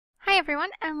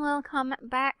everyone, and welcome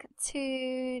back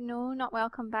to, no, not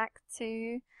welcome back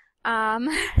to, well,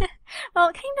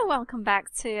 kind of welcome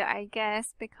back to, I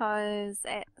guess, because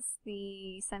it's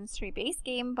the Sims 3 base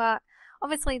game, but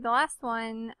obviously the last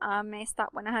one messed up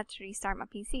when I had to restart my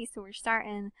PC, so we're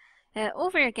starting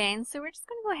over again, so we're just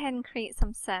going to go ahead and create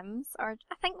some Sims, or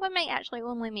I think we might actually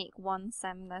only make one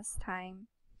Sim this time.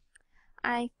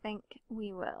 I think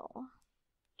we will.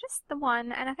 Just the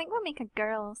one, and I think we'll make a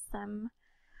girl Sim.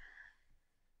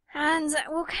 And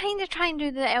we'll kind of try and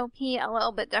do the LP a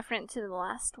little bit different to the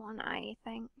last one, I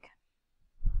think.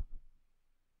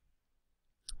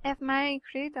 If my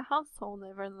creator household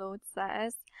ever loads, that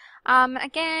is.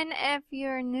 Again, if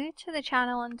you're new to the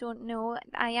channel and don't know,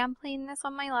 I am playing this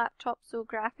on my laptop, so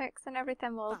graphics and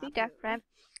everything will be different,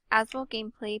 as will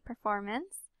gameplay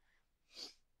performance.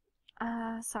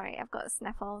 Sorry, I've got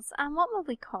sniffles. What will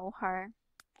we call her?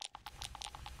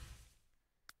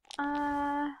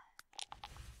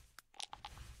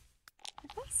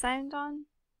 Is my sound on?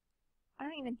 I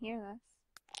don't even hear this.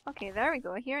 Okay, there we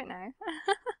go. I hear it now.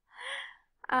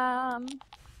 I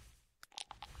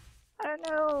don't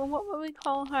know. What will we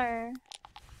call her?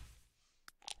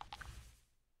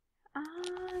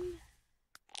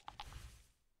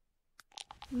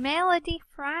 Melody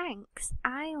Franks.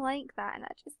 I like that, and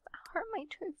it just hurt my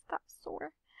tooth. That's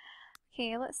sore.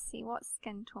 Okay, let's see. What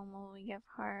skin tone will we give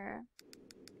her?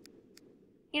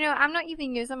 You know, I'm not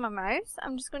even using my mouse.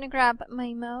 I'm just going to grab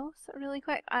my mouse really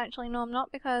quick. Actually, no, I'm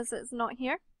not, because it's not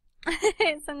here.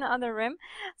 It's in the other room.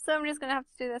 So I'm just going to have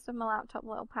to do this with my laptop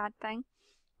little pad thing,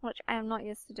 which I am not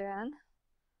used to doing.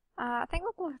 I think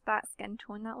we'll go with that skin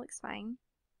tone. That looks fine.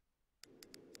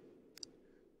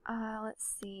 Let's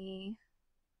see.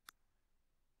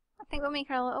 I think we'll make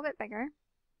her a little bit bigger.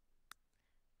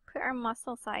 Put her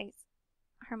muscle size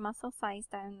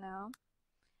down though.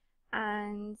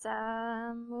 And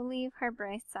we'll leave her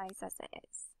breast size as it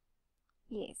is.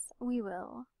 Yes, we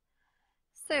will.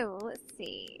 So, let's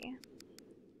see.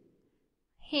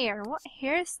 Hair. What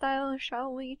hairstyle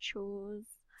shall we choose?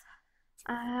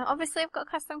 Obviously I've got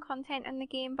custom content in the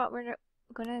game, but we're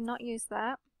gonna not use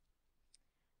that.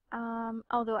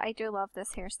 Although I do love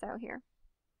this hairstyle here.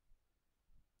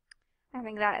 I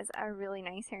think that is a really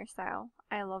nice hairstyle.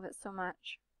 I love it so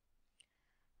much.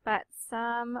 But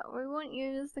we won't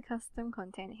use the custom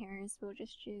content hairs, we'll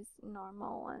just use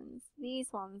normal ones.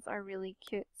 These ones are really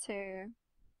cute too.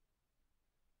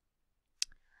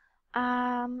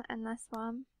 And this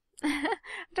one. I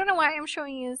don't know why I'm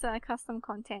showing you the custom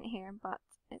content here, but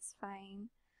it's fine.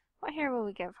 What hair will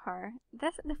we give her?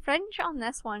 The fringe on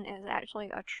this one is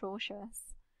actually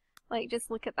atrocious. Like,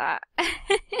 just look at that.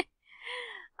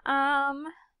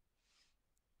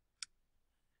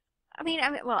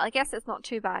 Well, I guess it's not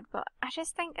too bad, but I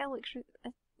just think it looks.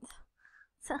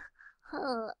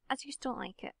 I just don't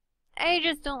like it. I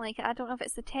just don't like it. I don't know if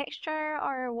it's the texture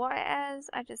or what it is.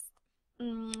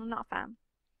 I'm not a fan.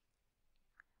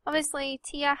 Obviously,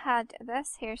 Tia had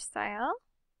this hairstyle.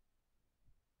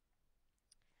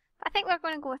 I think we're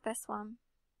going to go with this one.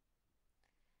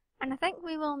 And I think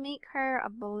we will make her a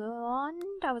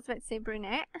blonde. I was about to say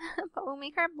brunette, but we'll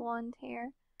make her blonde hair.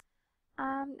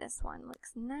 This one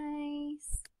looks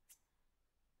nice.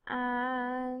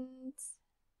 And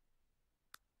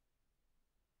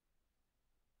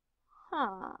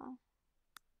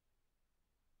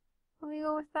will we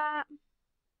go with that?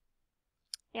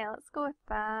 Yeah, let's go with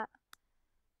that.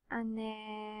 And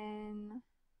then,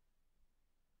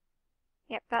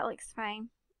 yep, that looks fine.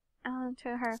 Onto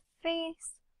her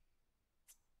face.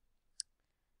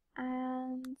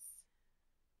 And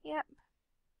yep.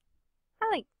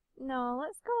 No,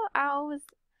 let's go. I always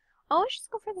just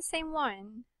go for the same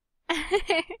one.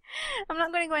 I'm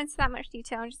not going to go into that much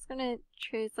detail. I'm just going to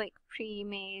choose like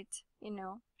pre-made, you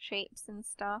know, shapes and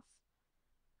stuff.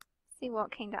 See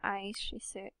what kind of eyes she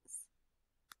suits.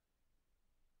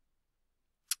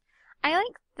 I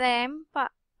like them, but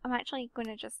I'm actually going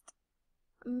to just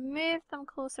move them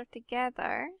closer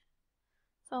together.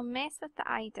 So I'll mess with the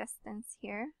eye distance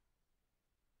here.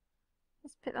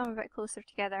 Just put them a bit closer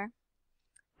together.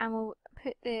 And we'll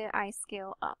put the eye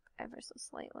scale up ever so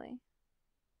slightly.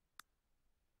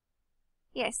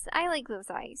 Yes, I like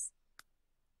those eyes.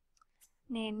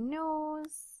 And then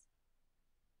nose.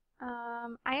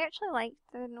 I actually like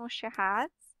the nose she has.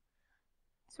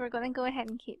 So we're going to go ahead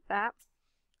and keep that.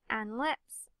 And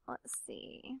lips, let's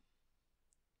see.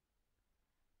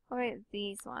 What about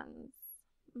these ones?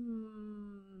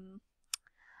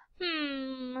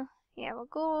 Yeah, we'll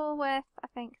go with, I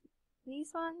think,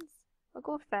 these ones. We'll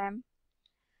go with them.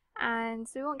 And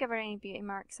so we won't give her any beauty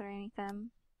marks or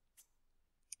anything.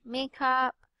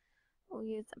 Makeup. We'll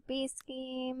use a base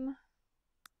game.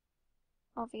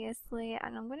 obviously,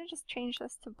 and I'm going to just change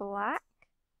this to black.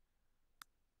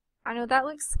 I know that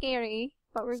looks scary,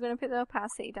 but we're going to put the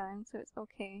opacity down so it's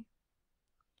okay.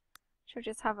 She'll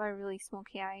just have a really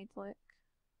smoky-eyed look.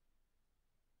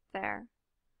 There.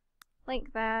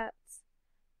 Like that.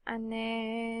 And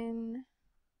then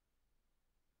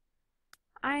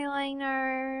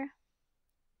eyeliner.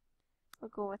 We'll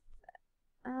go with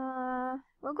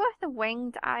the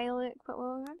winged eye look, but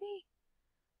we'll maybe,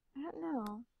 I don't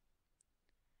know.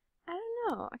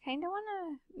 I kind of want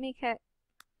to make it,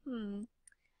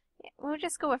 yeah, we'll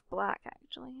just go with black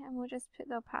actually, and we'll just put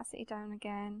the opacity down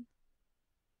again.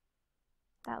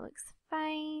 That looks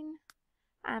fine.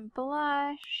 And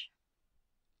blush.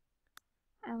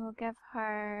 And we'll give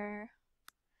her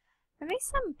maybe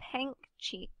some pink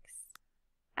cheeks.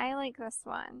 I like this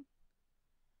one.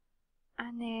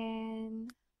 And then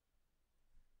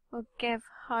we'll give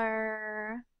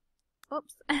her,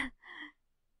 oops,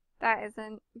 that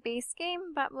isn't base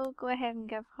game, but we'll go ahead and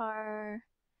give her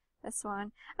this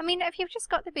one. I mean, if you've just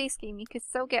got the base game, you could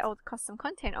still get all the custom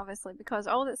content, obviously, because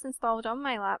all that's installed on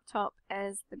my laptop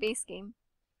is the base game.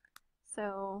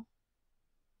 So,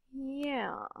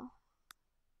 yeah.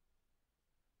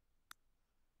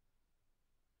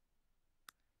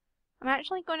 I'm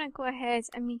actually going to go ahead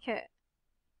and make it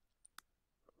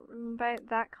about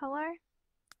that colour.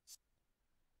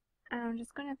 And I'm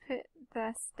just going to put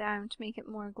this down to make it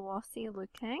more glossy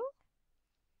looking.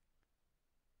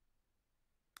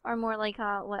 Or more like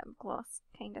a lip gloss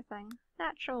kind of thing.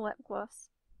 Natural lip gloss.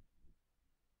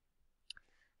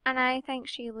 And I think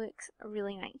she looks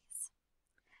really nice.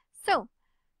 So,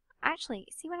 actually,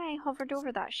 see when I hovered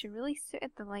over that, she really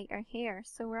suited the lighter hair.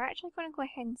 So we're actually going to go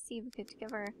ahead and see if we could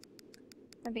give her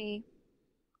maybe...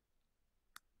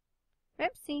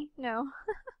 Oopsie, no.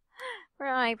 For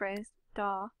eyebrows,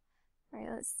 duh. Right,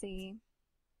 let's see.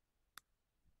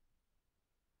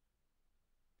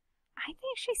 I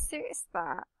think she suits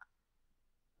that.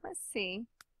 Let's see.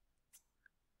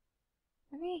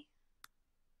 Maybe.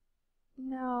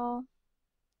 No.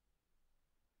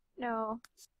 No.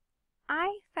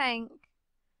 I think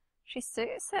she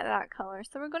suits it that colour,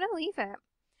 so we're going to leave it.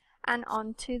 And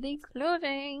on to the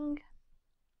clothing.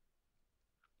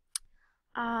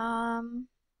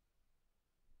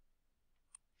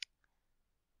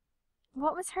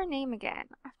 What was her name again?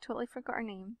 I've totally forgot her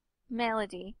name.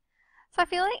 Melody. So I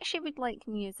feel like she would like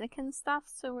music and stuff,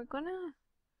 so we're gonna,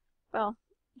 well,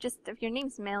 just if your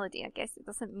name's Melody, I guess it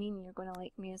doesn't mean you're gonna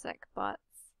like music, but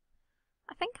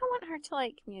I think I want her to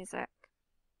like music.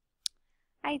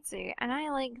 I do, and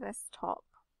I like this top.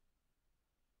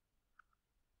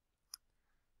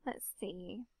 Let's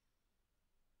see.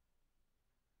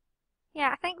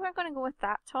 Yeah, I think we're gonna go with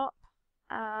that top.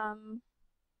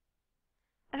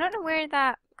 I don't know where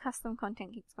that custom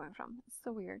content keeps coming from. It's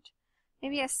so weird.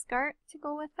 Maybe a skirt to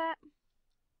go with it.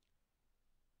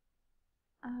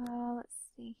 Let's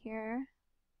see here.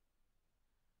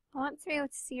 I want to be able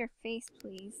to see your face,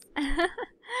 please. I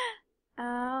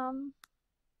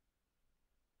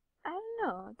don't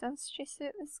know. Does she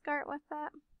suit the skirt with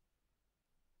that?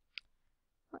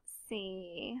 Let's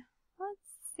see.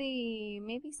 Let's see.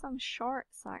 Maybe some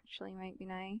shorts actually might be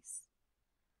nice.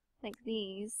 Like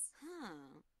these.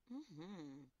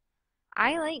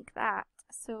 I like that.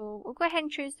 So we'll go ahead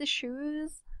and choose the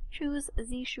shoes. Choose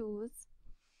the shoes.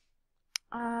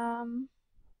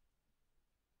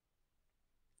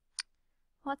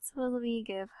 What will we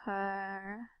give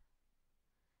her?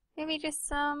 Maybe just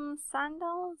some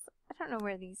sandals? I don't know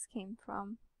where these came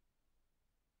from.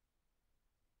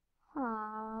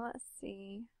 Let's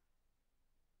see.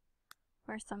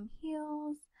 Or some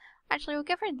heels. Actually, we'll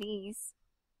give her these.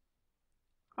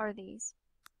 Or these.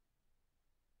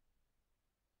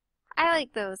 I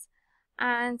like those.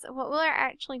 And what we're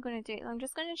actually going to do, I'm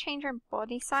just going to change her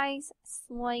body size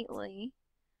slightly.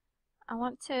 I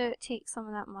want to take some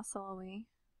of that muscle away.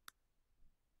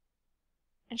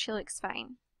 And she looks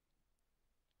fine.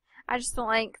 I just don't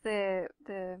like the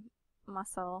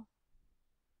muscle.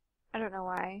 I don't know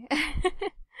why.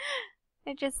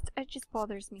 It just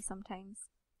bothers me sometimes.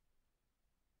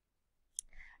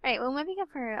 Alright, well maybe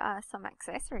give her some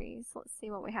accessories. Let's see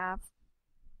what we have.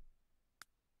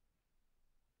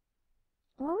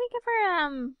 Will we give her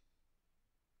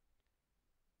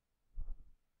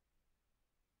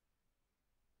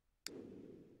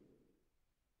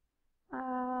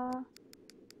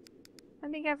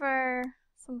maybe give her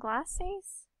some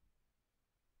glasses?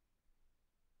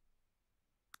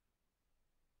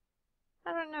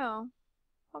 I don't know.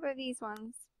 What about these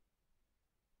ones?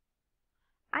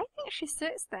 I think she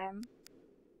suits them.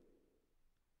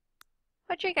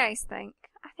 What do you guys think?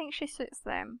 I think she suits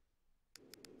them.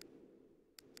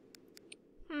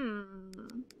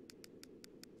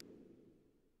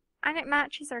 And it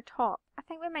matches our top. I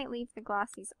think we might leave the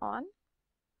glasses on.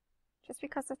 Just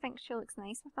because I think she looks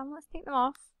nice with them. Let's take them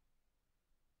off.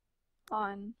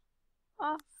 On.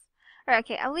 Off. Right,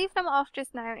 okay, I'll leave them off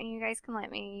just now and you guys can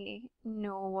let me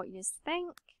know what you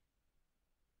think.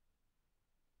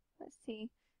 Let's see.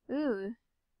 Ooh.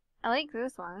 I like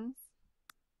those ones.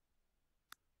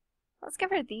 Let's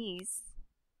give her these.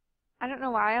 I don't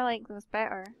know why I like those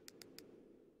better.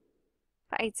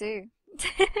 But I do.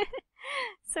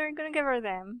 So we're gonna give her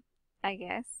them, I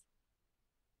guess.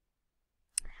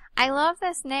 I love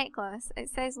this necklace. It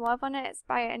says love on it. It's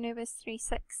by Anubis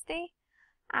 360.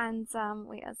 And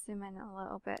wait, I'll zoom in a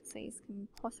little bit so you can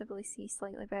possibly see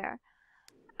slightly better.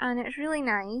 And it's really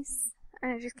nice.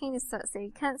 And it just kind of sits there.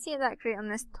 You can't see it that great on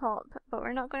this top, but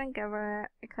we're not going to give her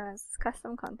it because it's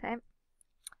custom content.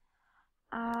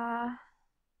 I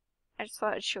just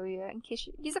thought I'd show you in case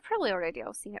you have probably already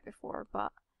all seen it before,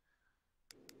 but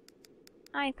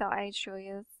I thought I'd show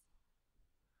you.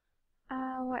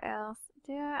 What else?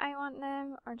 Do I want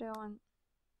them or do I want?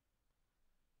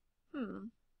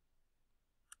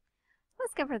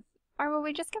 Let's give her, or will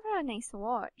we just give her a nice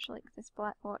watch, like this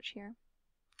black watch here?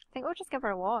 I think we'll just give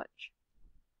her a watch.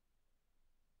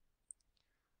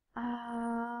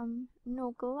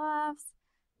 No gloves,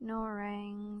 no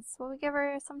rings. Will we give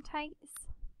her some tights?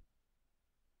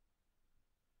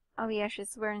 Oh yeah,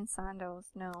 she's wearing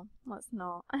sandals. No, let's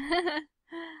not.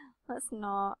 Let's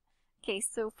not. Okay,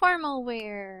 so formal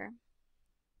wear.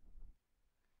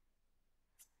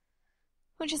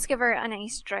 We'll just give her a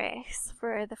nice dress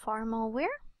for the formal wear.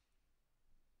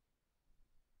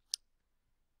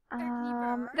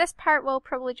 This part will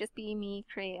probably just be me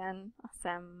creating a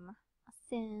sim. I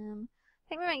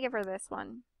think we might give her this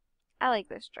one. I like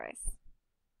this dress.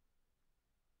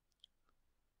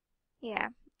 Yeah,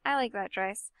 I like that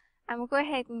dress. And we'll go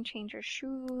ahead and change her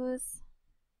shoes.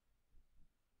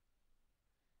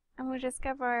 And we'll just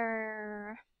give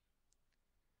her...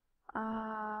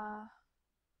 Oh,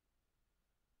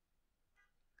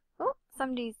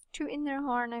 somebody's tooting their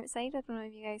horn outside. I don't know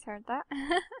if you guys heard that.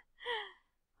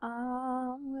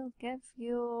 We'll give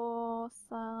you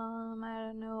some... I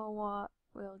don't know what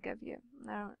we'll give you.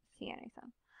 I don't see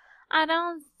anything. I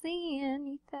don't see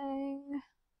anything.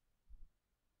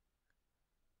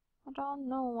 I don't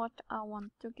know what I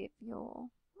want to give you.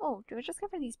 Oh, do we just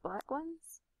give her these black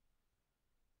ones?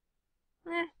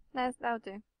 That'll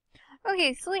do.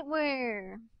 Okay,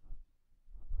 sleepwear.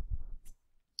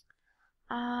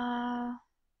 I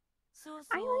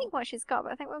like what she's got,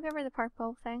 but I think we'll give her the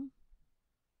purple thing.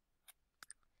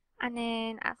 And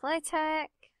then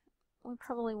athletic. We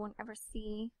probably won't ever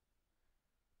see.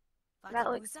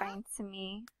 That looks fine to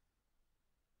me.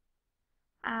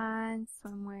 And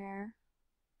swimwear.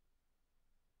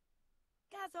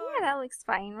 Yeah, that looks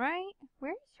fine, right?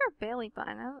 Where's your belly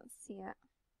button? I don't see it.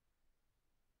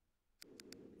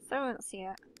 So I don't see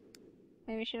it.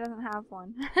 Maybe she doesn't have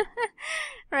one.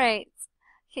 Right.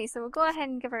 Okay, so we'll go ahead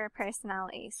and give her a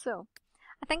personality. So,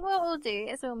 I think what we'll do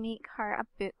is we'll make her a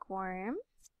bookworm.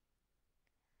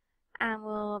 And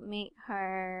we'll make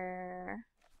her...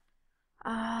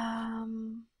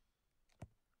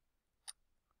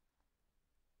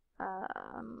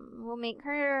 we'll make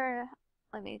her...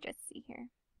 Let me just see here.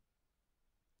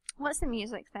 What's the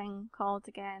music thing called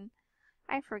again?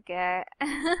 I forget.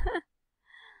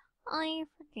 I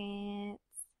forget.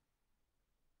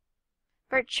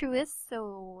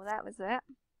 Virtuoso, that was it.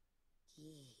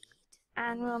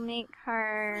 And we'll make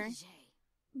her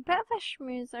a bit of a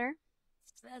schmoozer.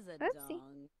 Oopsie.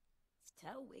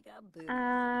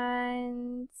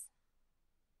 And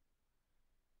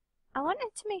I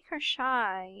wanted to make her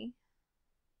shy.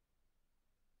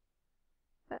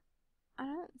 But I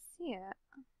don't see it.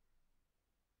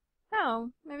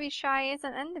 Oh, maybe shy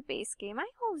isn't in the base game. I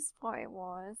always thought it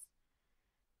was.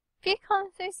 Vehicle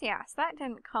enthusiast, that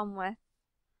didn't come with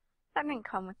the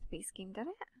base game, did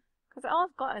it? Because all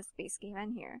I've got is the base game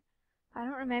in here. I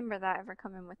don't remember that ever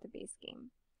coming with the base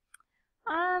game.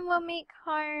 We'll make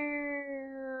her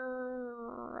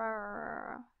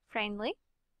friendly.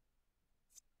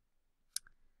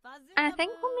 And I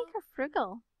think we'll make her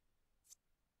frugal.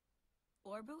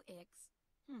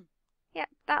 Yep,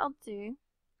 that'll do.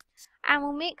 And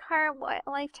we'll make her what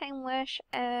lifetime wish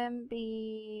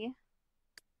be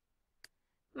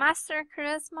Master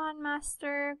Charisma and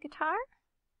Master Guitar?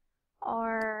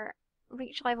 Or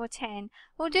reach level 10.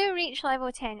 We'll do reach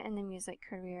level 10 in the music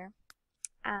career.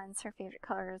 And her favourite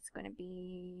colour is going to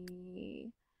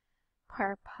be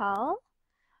purple.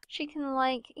 She can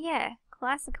like, yeah,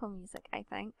 classical music, I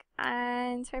think.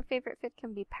 And her favourite food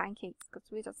can be pancakes, because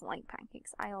who doesn't like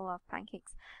pancakes? I love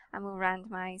pancakes. And we'll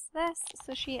randomise this.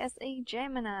 So she is a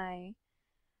Gemini.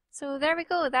 So there we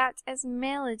go. That is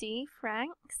Melody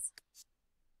Franks.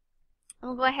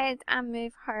 We'll go ahead and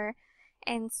move her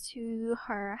into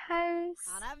her house.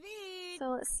 So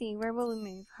let's see, where will we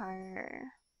move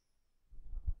her?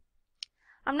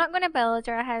 I'm not going to build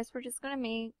her a house, we're just going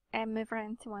to move her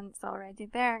into one that's already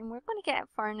there, and we're going to get it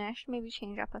furnished, maybe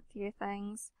change up a few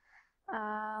things.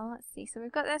 Let's see, so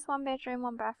we've got this 1 bedroom,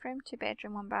 1 bathroom, 2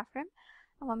 bedroom, 1 bathroom,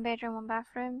 1 bedroom, 1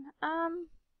 bathroom. I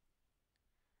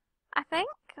think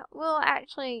we'll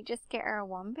actually just get her a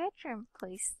 1 bedroom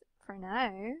place for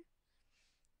now.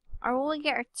 Or will we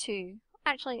get her 2?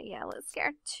 Actually, yeah, let's get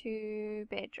her 2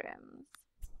 bedrooms.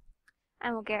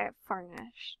 And we'll get it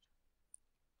furnished.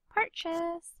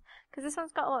 Purchase! Because this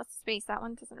one's got a lot of space, that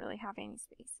one doesn't really have any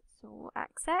space. So we'll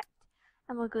accept,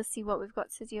 and we'll go see what we've got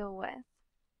to deal with.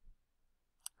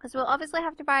 Because we'll obviously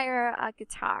have to buy her a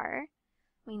guitar.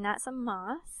 I mean, that's a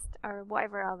must, or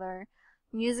whatever other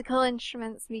musical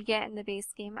instruments we get in the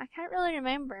base game. I can't really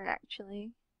remember,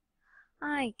 actually.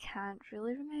 I can't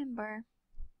really remember.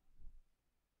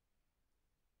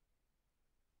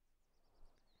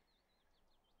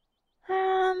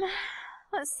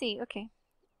 Let's see, okay.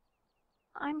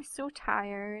 I'm so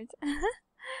tired.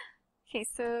 Okay,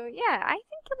 so yeah, I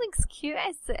think it looks cute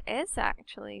as it is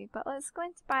actually, but let's go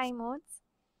into buy modes.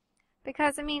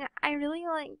 Because, I mean, I really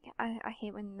like, I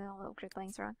hate when the little grid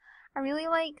lines are on. I really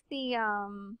like the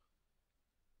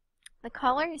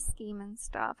color scheme and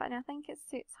stuff, and I think it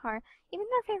suits her. Even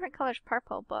though her favorite color is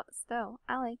purple, but still,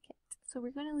 I like it. So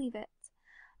we're going to leave it.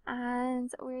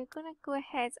 And we're going to go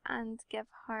ahead and give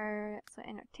her, so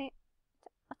entertain,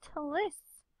 a Toulouse.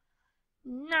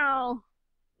 No!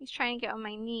 He's trying to get on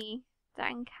my knee.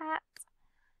 Dang cat.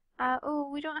 Oh,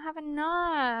 we don't have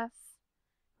enough.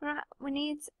 We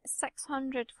need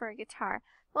 600 for a guitar.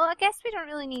 Well, I guess we don't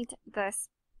really need this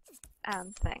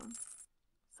thing.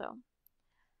 So,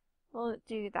 we'll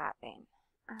do that then.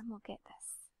 And we'll get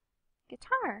this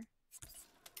guitar.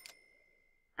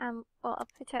 Well, I'll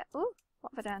put it... Oh,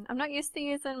 what have I done? I'm not used to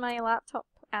using my laptop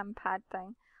pad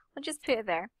thing. I'll just put it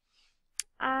there.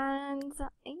 And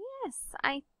yes,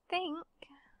 I think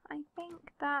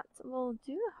that will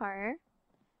do her.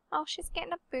 Oh, she's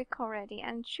getting a book already,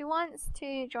 and she wants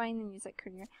to join the music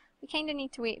career. We kind of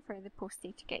need to wait for the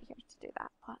postie to get here to do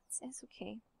that, but it's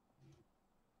okay.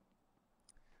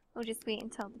 We'll just wait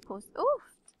until the post... Oh!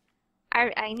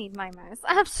 I need my mouse.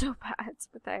 I'm so bad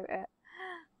without it.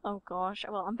 Oh gosh.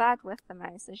 Well, I'm bad with the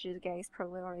mouse, as you guys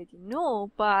probably already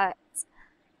know, but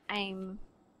I'm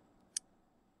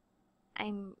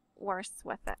worse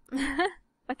with it.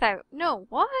 Without... No,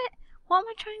 what? What am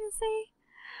I trying to say?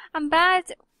 I'm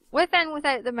bad with and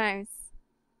without the mouse.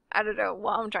 I don't know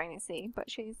what I'm trying to say, but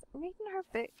she's reading her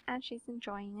book and she's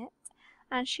enjoying it.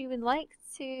 And she would like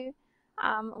to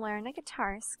learn a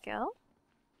guitar skill.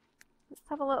 Let's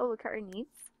have a little look at her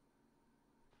needs.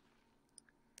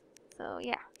 So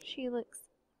yeah, she looks...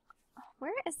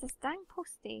 Where is this dang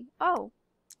postie? Oh.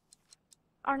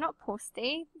 Or not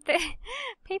postie, the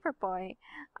paperboy.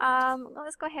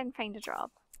 Let's go ahead and find a job.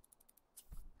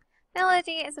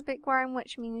 Melody is a bookworm,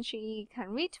 which means she can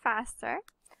read faster.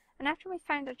 And after we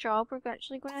found a job, we're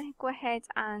actually going to go ahead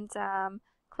and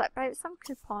clip out some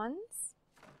coupons.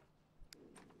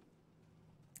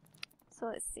 So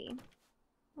let's see.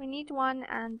 We need one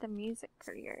and the music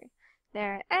career.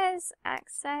 There it is.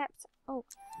 Accept. Oh,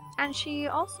 and she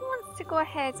also wants to go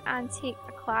ahead and take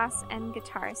a class in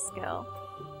guitar skill.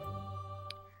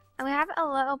 And we have a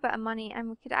little bit of money, and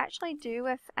we could actually do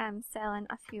with selling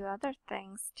a few other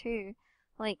things too,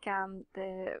 like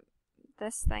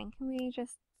this thing. Can we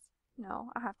just...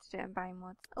 No, I have to do it in buy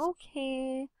mode.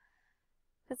 Okay,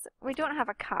 because we don't have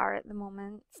a car at the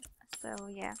moment, so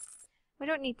yeah, we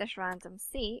don't need this random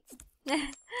seat.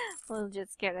 We'll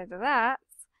just get rid of that,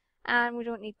 and we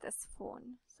don't need this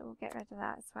phone, so we'll get rid of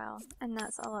that as well. And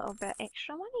that's a little bit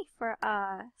extra money for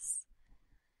us.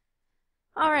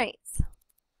 All right.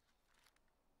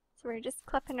 So we're just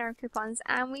clipping our coupons,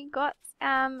 and we got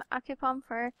a coupon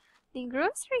for the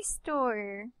grocery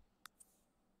store.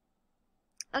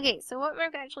 Okay, so what we're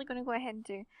actually going to go ahead and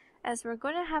do is we're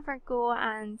going to have her go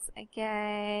and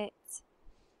get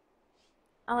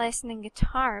a lesson in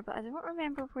guitar, but I don't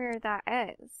remember where that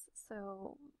is.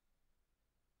 So,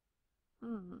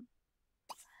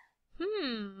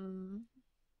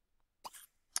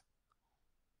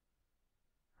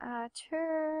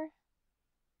 tour.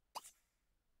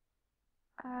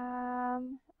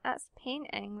 That's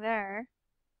painting there.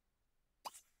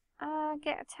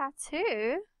 Get a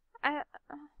tattoo.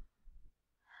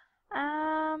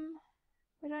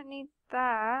 We don't need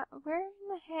that. Where in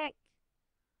the heck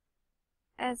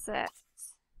is it?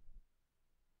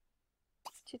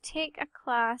 To take a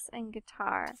class in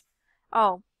guitar.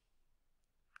 Oh.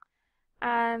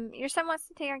 Your son wants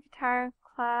to take a guitar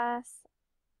class.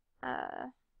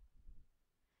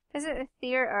 Visit the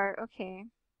theater. Okay.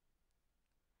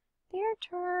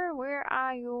 Theater, where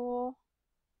are you?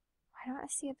 Why don't I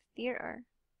see a theater?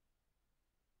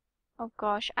 Oh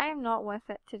gosh, I am not with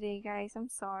it today, guys. I'm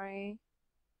sorry.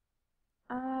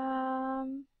 I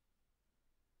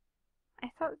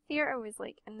thought theater was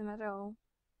like in the middle.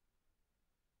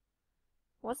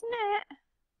 Wasn't it?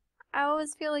 I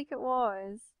always feel like it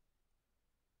was.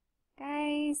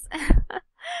 Guys, I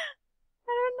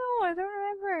don't know. I don't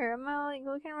remember. Am I like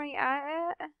looking right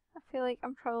at it? I feel like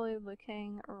I'm probably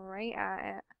looking right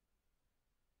at it.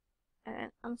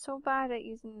 And I'm so bad at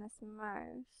using this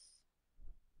mouse.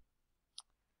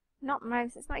 Not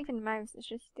mouse, it's not even mouse, it's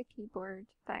just the keyboard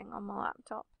thing on my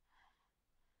laptop.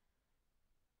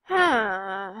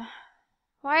 Why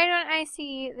don't I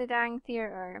see the dang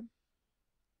theater?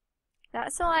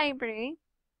 That's a library.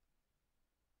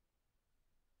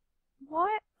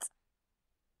 What?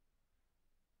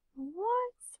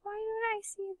 What? Why don't I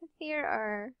see the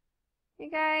theater?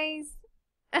 You guys...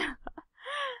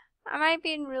 Am I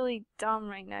being really dumb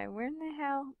right now? Where in the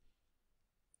hell?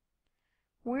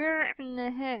 Where in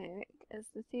the heck is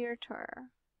the theater?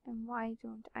 And why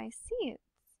don't I see it?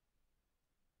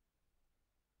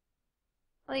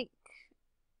 Like...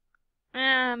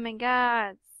 Oh my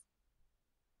god.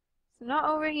 So not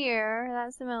over here,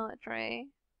 that's the military.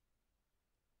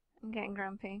 I'm getting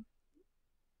grumpy.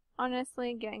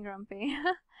 Honestly, getting grumpy.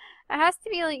 It has to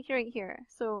be like right here.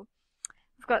 So,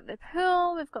 we've got the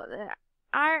pool, we've got the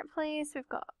art place, we've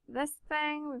got this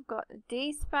thing, we've got the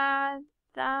day spa,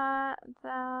 that.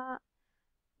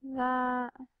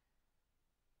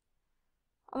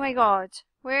 Oh my god,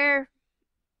 where?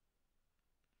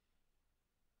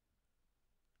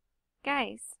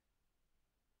 Guys.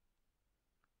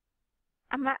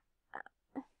 I'm at...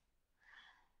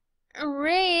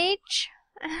 Rage!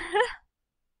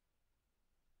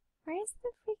 Where's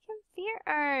the freaking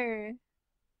theater?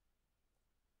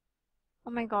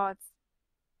 Oh my god.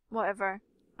 Whatever.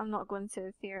 I'm not going to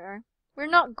the theater. We're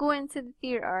not going to the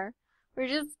theater. We're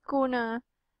just gonna...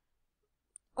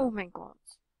 Oh my god.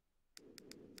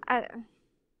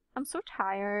 I'm so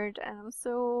tired and I'm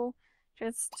so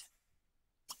just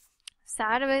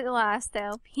sad about the last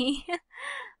LP.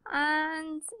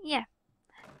 And yeah.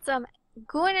 So I'm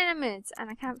going in a mood and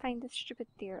I can't find the stupid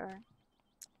theater.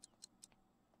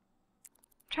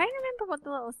 Trying to remember what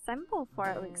the little symbol for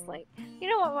it looks like. You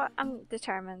know what? I'm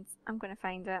determined. I'm going to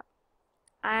find it.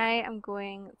 I am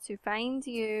going to find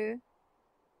you.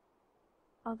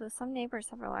 Although some neighbors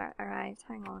have arrived.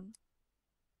 Hang on.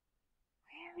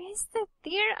 Where is the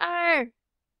theater?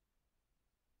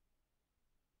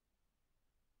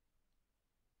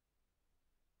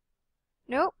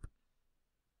 Nope.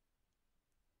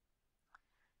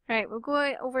 Right, we'll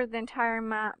go over the entire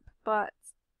map, but...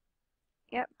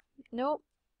 Yep. Nope.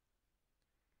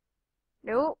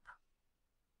 Nope.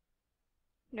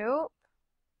 Nope.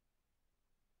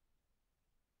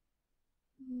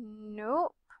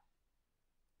 Nope.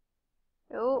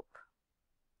 Nope.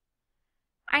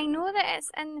 I know that it's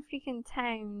in the freaking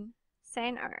town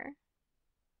centre.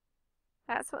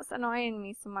 That's what's annoying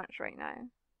me so much right now.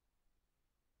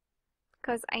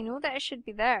 Because I know that it should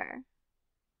be there.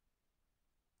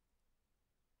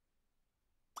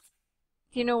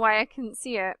 Do you know why I couldn't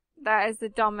see it? That is the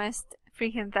dumbest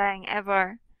freaking thing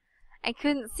ever. I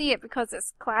couldn't see it because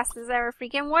it's classed as our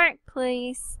freaking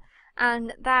workplace.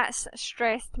 And that's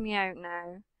stressed me out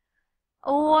now.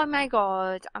 Oh my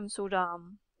god, I'm so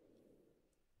dumb.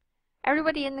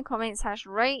 Everybody in the comments has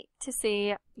right to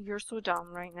say you're so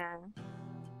dumb right now.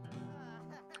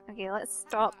 Okay, let's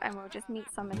stop and we'll just meet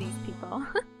some of these people.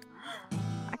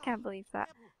 I can't believe that.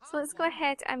 So let's go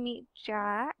ahead and meet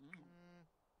Jack.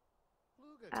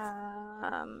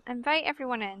 Invite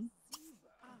everyone in.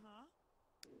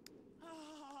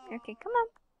 Okay, come on.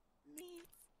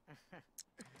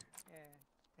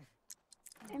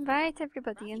 Invite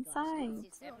everybody inside.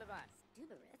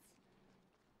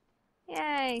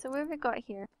 Yay! So what have we got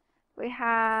here? We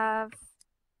have...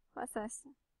 What's this?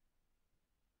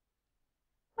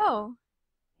 Oh!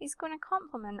 He's going to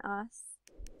compliment us.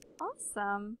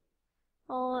 Awesome!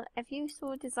 Well, if you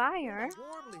so desire...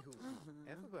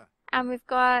 And we've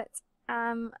got...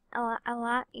 Eliana?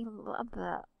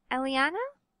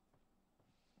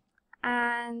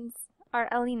 And... Or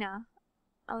Alina.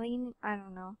 Aline... I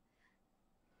don't know.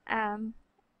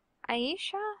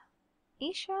 Aisha?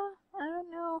 Isha? I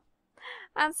don't know.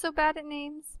 I'm so bad at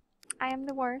names. I am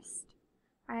the worst.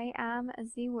 I am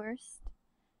the worst.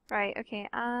 Right, okay,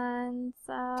 and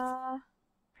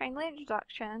friendly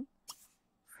introduction.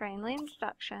 Friendly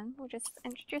introduction. We'll just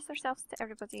introduce ourselves to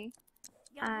everybody.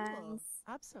 And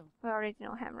we already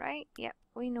know him, right? Yep,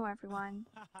 we know everyone.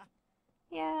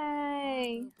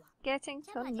 Yay! Getting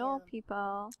to know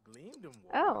people.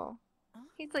 Oh,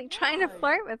 he's like trying to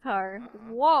flirt with her.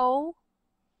 Whoa!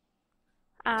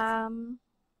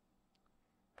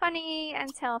 Funny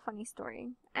and tell a funny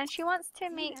story. And she wants to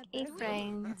make a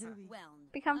friend.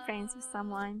 Become friends with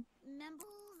someone.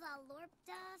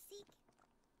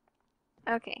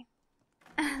 Okay.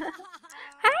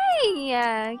 Hey!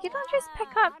 You don't just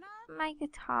pick up my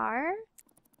guitar.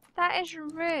 That is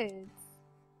rude.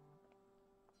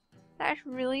 That is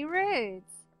really rude.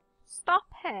 Stop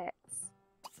it.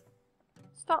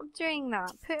 Stop doing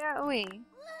that. Put it away.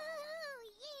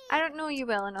 I don't know you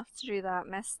well enough to do that,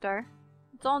 mister.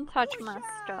 Don't touch my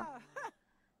stuff.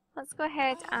 Let's go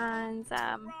ahead and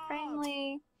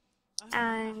friendly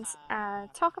and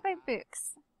talk about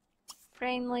books.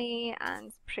 Friendly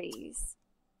and praise.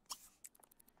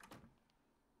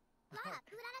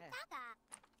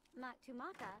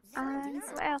 And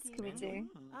what else can we do?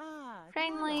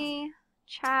 Friendly,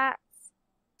 chat,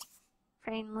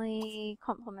 friendly,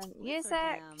 compliment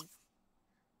music,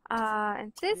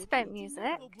 enthuse about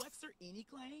music,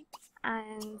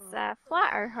 and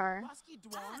flatter her,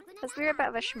 because we're a bit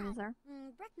of a schmoozer,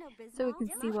 so we can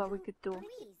see what we could do.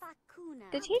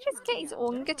 Did he just get his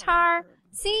own guitar?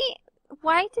 See,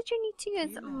 why did you need to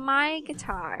use my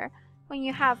guitar when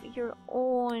you have your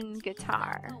own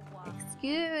guitar?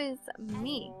 Excuse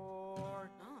me.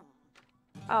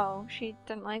 Oh, she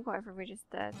didn't like whatever we just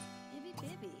did.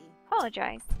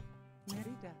 Apologize.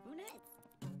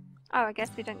 Oh, I guess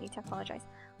we don't need to apologize.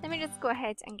 Let me just go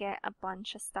ahead and get a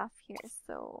bunch of stuff here.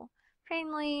 So,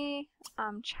 friendly,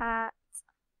 chat,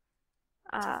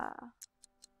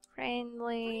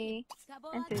 friendly,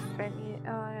 enthuse about me.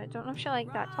 I don't know if she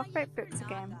liked that. Talk about books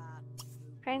again.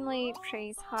 Friendly,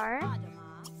 praise her.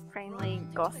 Friendly,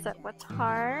 gossip with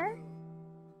her.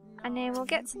 And then we'll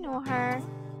get to know her.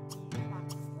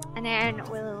 And then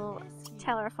we'll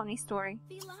tell her a funny story.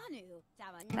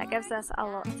 That gives us a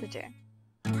lot to do.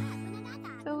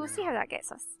 So we'll see how that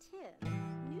gets us.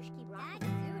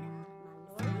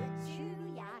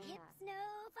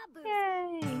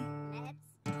 Yay!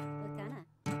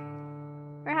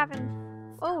 We're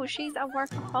having... Oh, she's a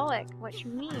workaholic, which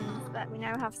means that we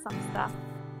now have some stuff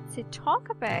to talk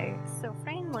about. So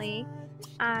friendly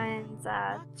and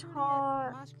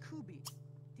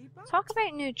talk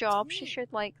about new jobs. She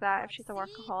should like that if she's a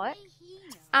workaholic.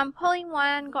 Pulling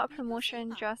one got a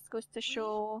promotion just goes to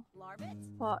show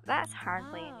what that's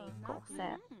hardly any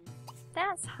gossip.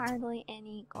 That's hardly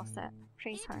any gossip.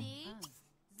 Praise her.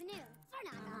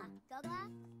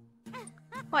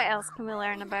 What else can we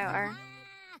learn about her?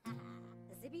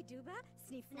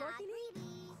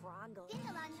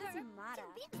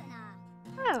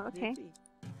 Oh, okay.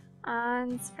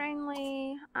 And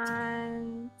friendly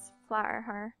and flatter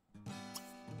her.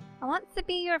 I want to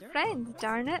be your friend,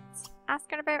 darn it.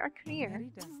 Ask her about her career.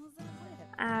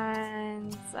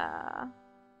 And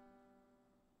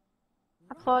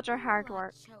applaud her hard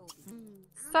work.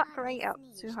 Suck right up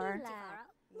to her.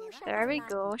 There we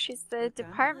go. She's the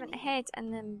department head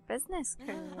in the business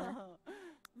career.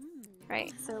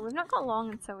 Right, so we've not got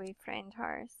long until we friend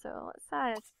her, so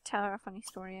let's tell her a funny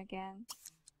story again.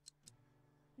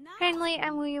 Friendly,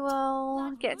 and we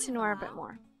will get to know her a bit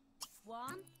more.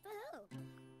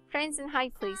 Friends in high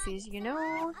places, you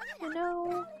know.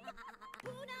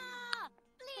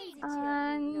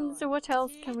 And so what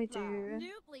else can we do?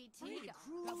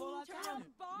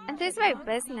 And this is about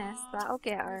business. That'll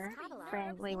get her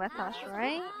friendly with us,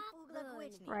 right?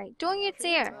 Right. Don't you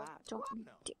dare. Don't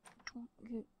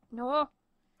you. No.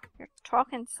 You're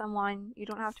talking to someone. You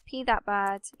don't have to pee that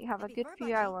bad. You have a good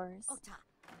few hours.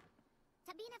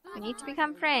 We need to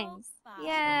become friends.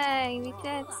 Yay, we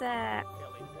did it.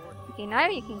 Okay, now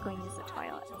you can go and use the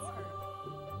toilet.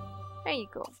 There you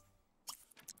go.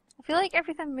 I feel like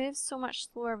everything moves so much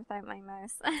slower without my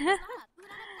mouse.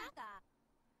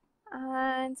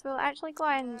 And we'll actually go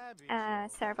and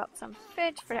serve up some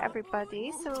food for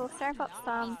everybody. So we'll serve up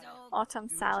some autumn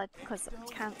salad because we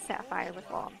can't set a fire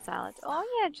with autumn salad. Oh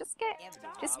yeah, just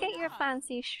get your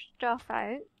fancy stuff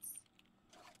out.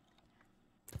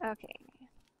 Okay.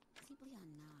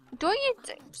 Don't you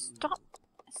stop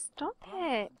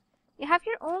it. You have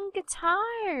your own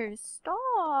guitar.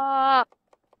 Stop.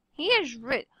 He is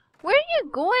rude. Where are you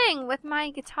going with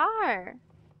my guitar?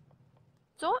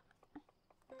 Don't.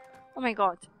 Oh my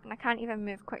god. And I can't even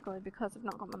move quickly because I've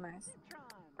not got my mouse.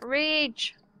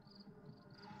 Rage!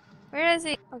 Where is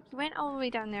he? Oh, he went all the way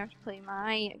down there to play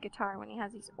my guitar when he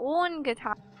has his own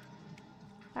guitar.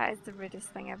 That is the rudest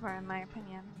thing ever, in my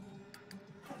opinion.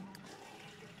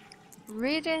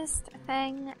 Rudest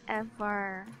thing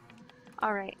ever.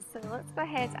 Alright, so let's go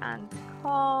ahead and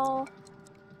call...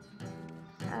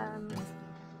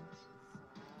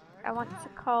 I want to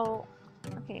call...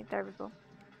 Okay, there we go.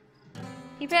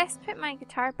 He best put my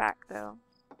guitar back, though.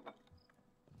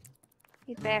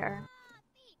 He'd better.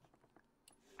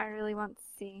 I really want to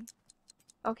see.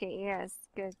 Okay, yes,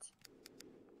 good.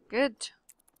 Good.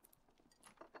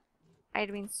 I'd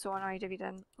have been so annoyed if he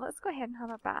didn't. Let's go ahead and have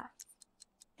a bath.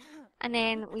 And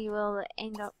then we will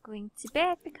end up going to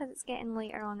bed because it's getting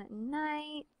later on at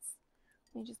night.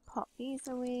 Let me just pop these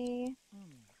away.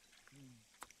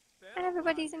 And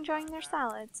everybody's enjoying their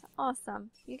salads. Awesome.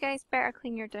 You guys better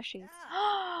clean your dishes.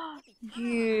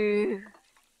 You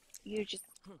just...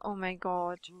 Oh my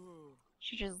god.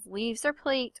 She just leaves her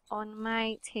plate on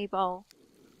my table.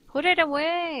 Put it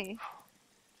away!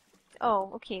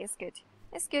 Oh, okay, it's good.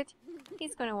 It's good.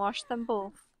 He's gonna wash them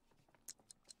both.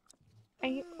 Are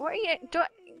you... What are you...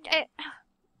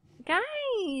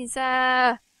 Guys!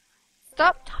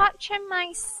 Stop touching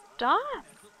my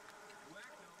stuff!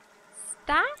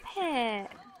 Stop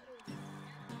it!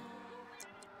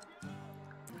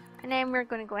 And then we're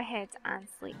gonna go ahead and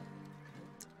sleep.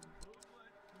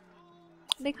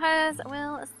 Because,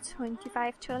 well, it's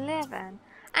 25 to 11.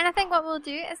 And I think what we'll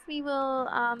do is we will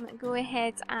go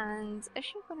ahead and... Is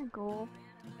she gonna go?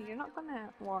 You're not gonna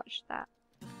watch that.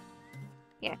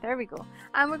 Yeah, there we go.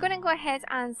 And we're gonna go ahead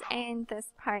and end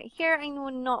this part here. I know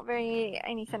not very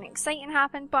anything exciting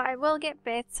happened, but I will get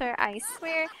better, I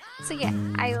swear. So yeah,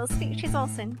 I will speak to you all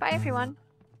soon. Bye everyone.